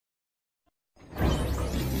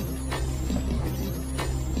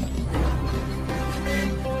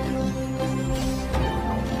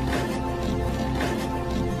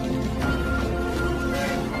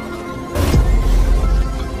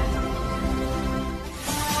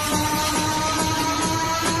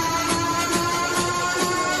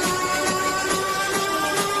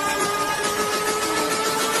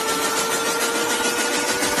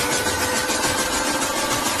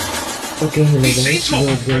Okay, hello guys,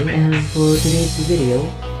 good day. And for today's video,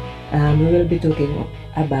 we will be talking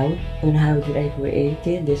about on how did I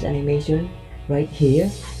created this animation right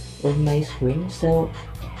here on my screen. So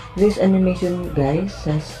this animation, guys,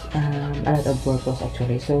 has a lot of purpose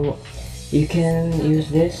actually. So you can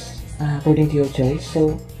use this according to your choice.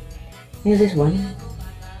 So in this one,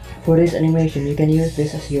 for this animation, you can use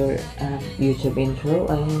this as your YouTube intro,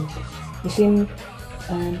 and the same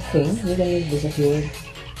thing. You can use this as your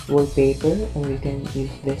wallpaper, or you can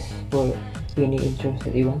use this for any intros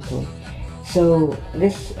that you want to. So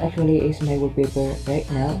this actually is my wallpaper right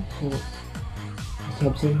now. So as you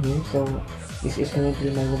have seen here, so this is currently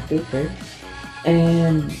my wallpaper,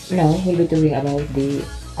 and now we'll be talking about the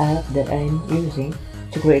app that I'm using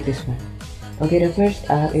to create this one. Okay, the first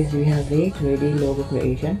app is we have the 3D logo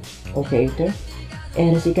creation or creator,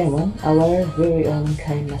 and the second one, our very own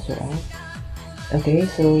KineMaster app. Okay,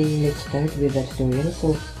 so let's start with the tutorial.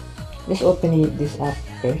 So let's open this app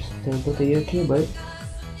first. So go to your keyboard,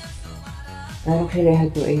 and actually I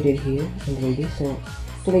have created here already. So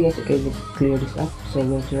today guys, okay, let's clear this up. So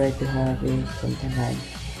we'll try to have it something like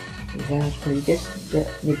that. So you just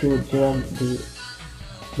need to drag the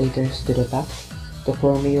letters to the box to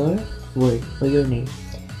form your word or your name.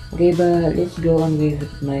 Okay, but let's go on with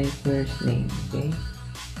my first name. Okay,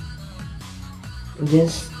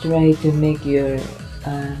 just try to make your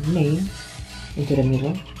name into the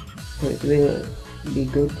middle, so it will be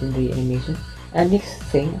good in the animation. And next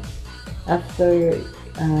thing, after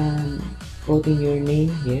putting your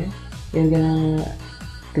name here, you're gonna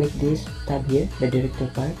click this tab here, the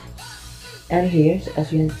director part, and here,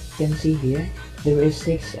 as you can see here, there is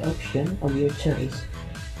 6 options of your choice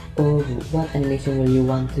of what animation will you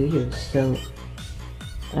want to use. So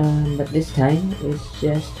but this time let's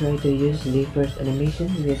just try to use the first animation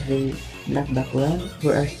with the black background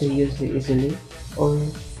for us to use it easily or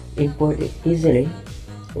import it easily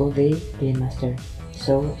on the KineMaster.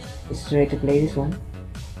 So let's try to play this one.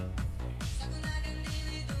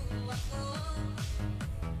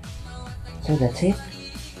 So that's it.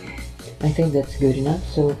 I think that's good enough.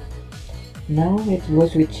 So now let's go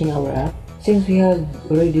switching our app. Since we have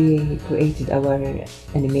already created our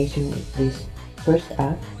animation with this first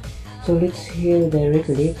app, so let's head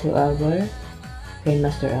directly to our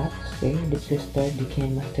KineMaster app. Okay, let's just start the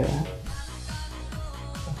KineMaster app.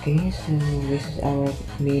 Okay, so this is our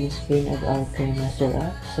main screen of our KineMaster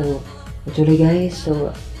app. So actually guys, so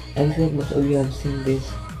I think most of you have seen this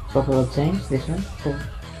a couple of times, this one. So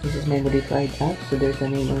this is my modified app, so there's a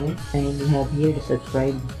name on it, and we have here the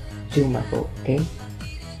subscribe zoom up. Okay,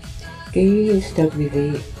 let's start with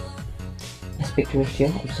the aspect ratio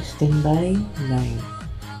of 16:9.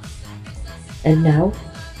 And now,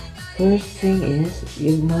 first thing is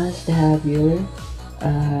you must have your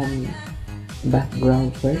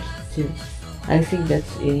background first. So I think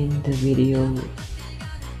that's in the video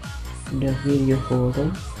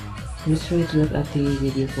folder. Let's try to look at the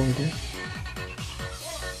video folder.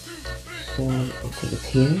 So I think it's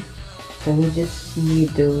here. So we just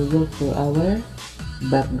need to look for our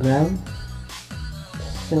background.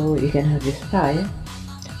 So you can have this file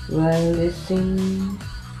while listening.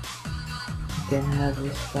 You can have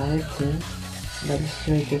this file too, but let's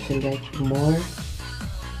try to select more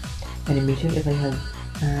animation if I have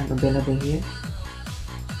available here.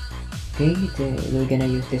 Okay, we're gonna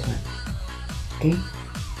use this one. Okay,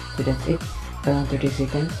 so that's it, around 30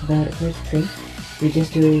 seconds. But first thing, we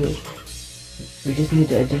just need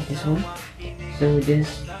to adjust this one. So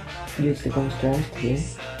just use the contrast here,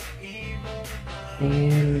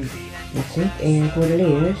 and that's it. And for the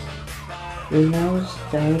layers, we'll now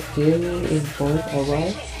start to import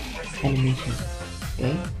our animation.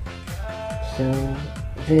 Okay, so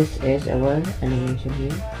this is our animation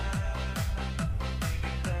here.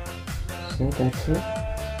 So that's it.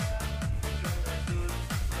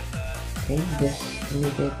 Okay, just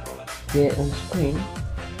make it get on screen.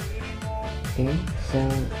 Okay, so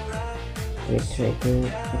let's try to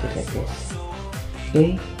put it like this.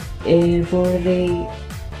 Okay, and for the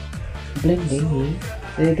blending here,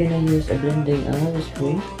 we're gonna use a blending on the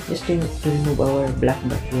screen just to remove our black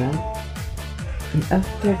background. And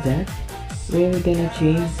after that, we're gonna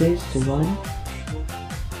change this to 1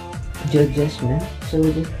 adjustment. So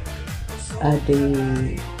we just add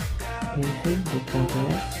the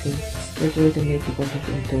contrast. Okay, let's try to make the contrast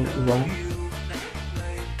into 1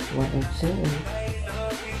 also, and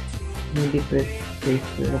maybe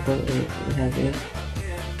preferable if we have it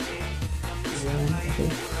 1.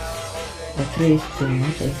 Okay, a 3 is too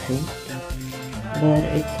much I think, but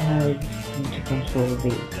it's hard to control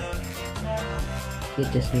the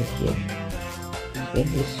adjustment here. Okay,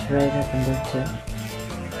 let's try that number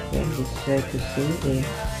 2. Okay, just try to see if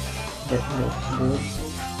that looks good.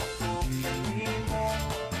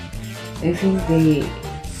 I think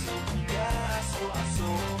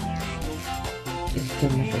it's too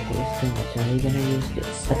much. Okay, it's too much. So we're gonna use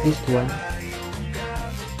this, at least one.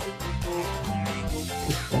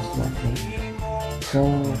 This plus one, okay. So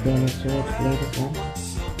okay, let's try to play this one.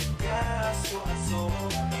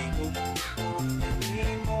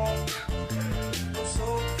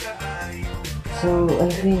 So I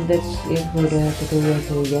think that's it for the tutorial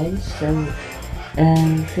for you guys. So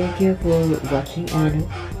thank you for watching and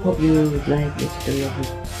hope you like this tutorial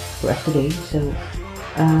for us today. So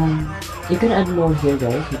you can add more here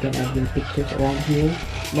guys, you can add your pictures around here,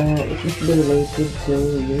 but it must be related to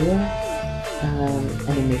your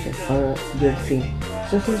animation or your theme.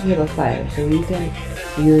 So since we have a fire, so you can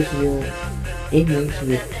use your image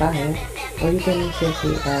with fire, or you can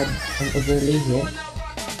simply add an overlay here.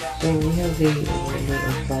 So we have the overlay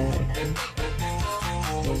of fire actually.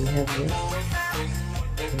 So we have this.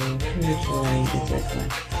 So here's why I did that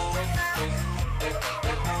one.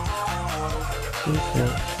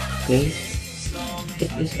 Okay,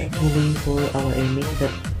 it is actually for our image,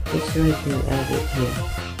 but let's try to add it here.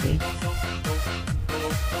 Okay,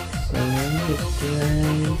 so let's try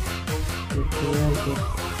it. Okay, well,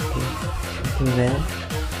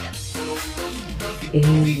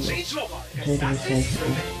 and try to resize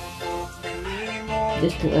it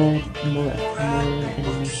just to add more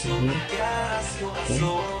animation here. Okay, so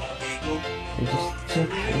just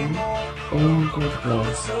check in and click play.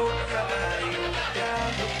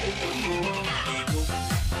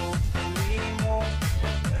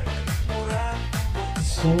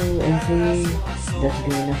 So I think that's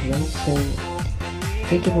good enough guys. So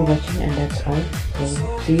thank you for watching and that's all. So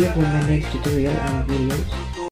see you for my next tutorial and videos.